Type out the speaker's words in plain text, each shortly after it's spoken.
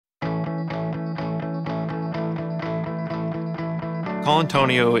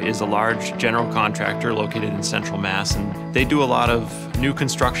Colantonio is a large general contractor located in Central Mass, and they do a lot of new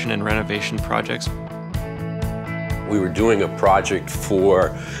construction and renovation projects. We were doing a project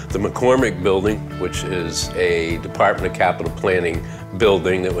for the McCormack Building, which is a Department of Capital Planning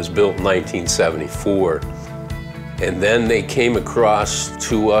building that was built in 1974. And then they came across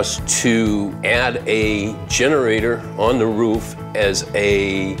to us to add a generator on the roof as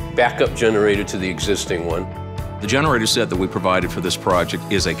a backup generator to the existing one. The generator set that we provided for this project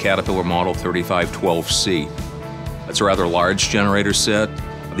is a Caterpillar Model 3512C. It's a rather large generator set.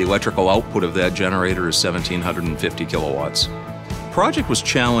 The electrical output of that generator is 1,750 kilowatts. The project was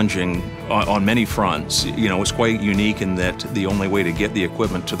challenging on many fronts. You know, it was quite unique in that the only way to get the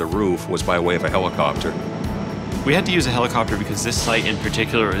equipment to the roof was by way of a helicopter. We had to use a helicopter because this site in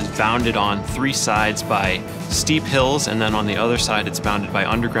particular is bounded on three sides by steep hills, and then on the other side it's bounded by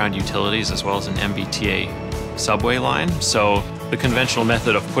underground utilities as well as an MBTA subway line. So the conventional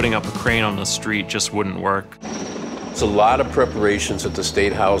method of putting up a crane on the street just wouldn't work. It's a lot of preparations at the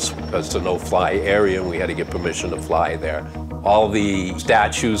State House because it's a no-fly area and we had to get permission to fly there. All the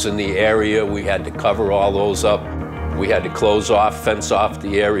statues in the area, we had to cover all those up. We had to close off, fence off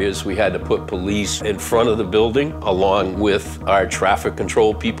the areas. We had to put police in front of the building along with our traffic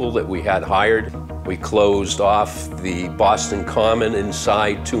control people that we had hired. We closed off the Boston Common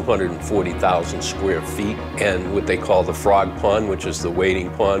inside 240,000 square feet and what they call the frog pond, which is the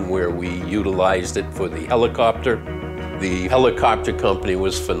waiting pond where we utilized it for the helicopter. The helicopter company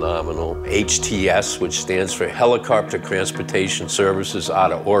was phenomenal. HTS, which stands for Helicopter Transportation Services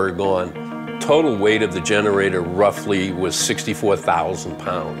out of Oregon. Total weight of the generator roughly was 64,000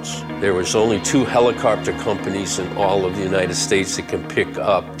 pounds. There was only 2 helicopter companies in all of the United States that can pick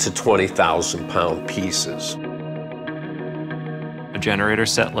up to 20,000 pound pieces. A generator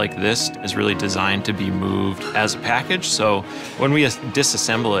set like this is really designed to be moved as a package, so when we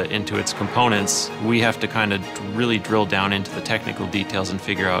disassemble it into its components, we have to kind of really drill down into the technical details and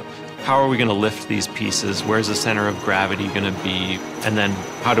figure out how are we going to lift these pieces, where's the center of gravity going to be, and then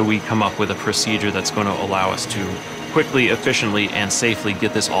how do we come up with a procedure that's going to allow us to quickly, efficiently, and safely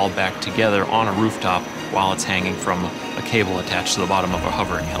get this all back together on a rooftop while it's hanging from a cable attached to the bottom of a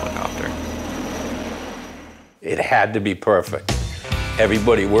hovering helicopter. It had to be perfect.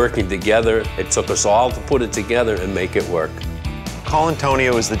 Everybody working together, it took us all to put it together and make it work.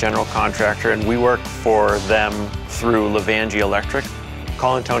 Colantonio is the general contractor, and we work for them through Levangie Electric.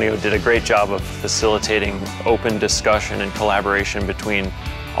 Colantonio did a great job of facilitating open discussion and collaboration between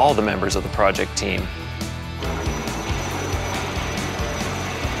all the members of the project team.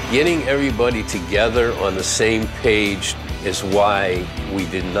 Getting everybody together on the same page is why we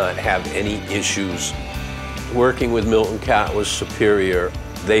did not have any issues. Working with Milton CAT was superior.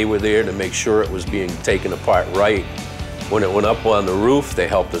 They were there to make sure it was being taken apart right. When it went up on the roof, they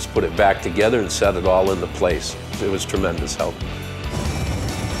helped us put it back together and set it all into place. It was tremendous help.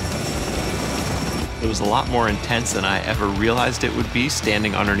 It was a lot more intense than I ever realized it would be,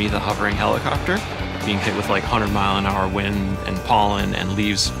 standing underneath a hovering helicopter, being hit with like 100-mile-an-hour wind and pollen and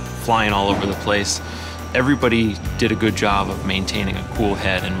leaves flying all over the place. Everybody did a good job of maintaining a cool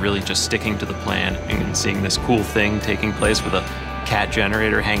head and really just sticking to the plan, and seeing this cool thing taking place with a CAT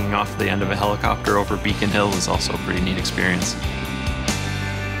generator hanging off the end of a helicopter over Beacon Hill was also a pretty neat experience.